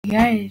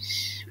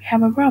Guys, we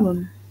have a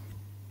problem.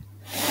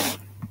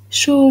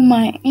 So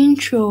my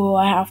intro,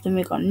 I have to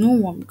make a new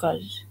one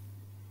because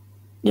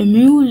the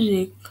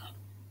music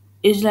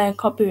is like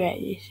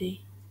copyright, you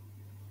see.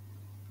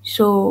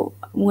 So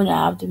I'm gonna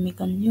have to make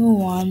a new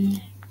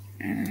one.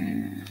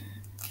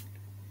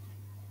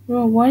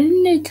 Bro, why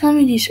didn't they tell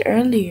me this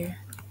earlier?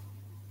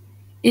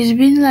 It's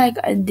been like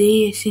a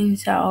day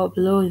since I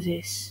uploaded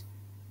this.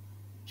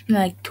 It's been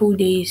like 2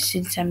 days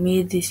since I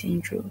made this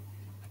intro.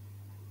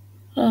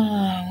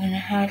 I'm gonna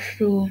have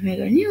to make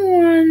a new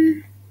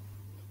one.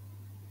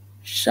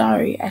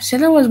 Sorry, I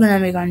said I was gonna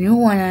make a new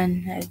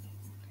one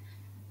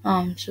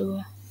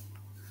so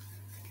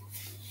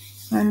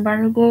I'm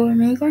about to go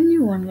make a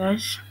new one,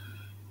 guys.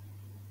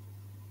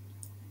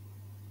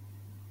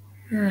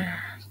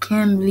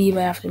 Can't believe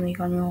I have to make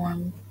a new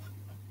one.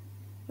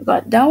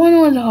 But that one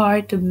was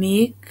hard to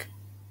make,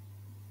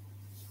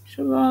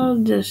 so I'll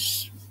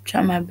just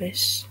try my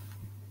best.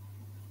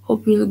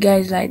 Hope you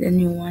guys like the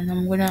new one.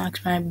 I'm gonna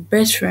ask my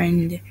best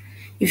friend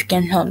if he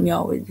can help me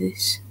out with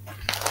this.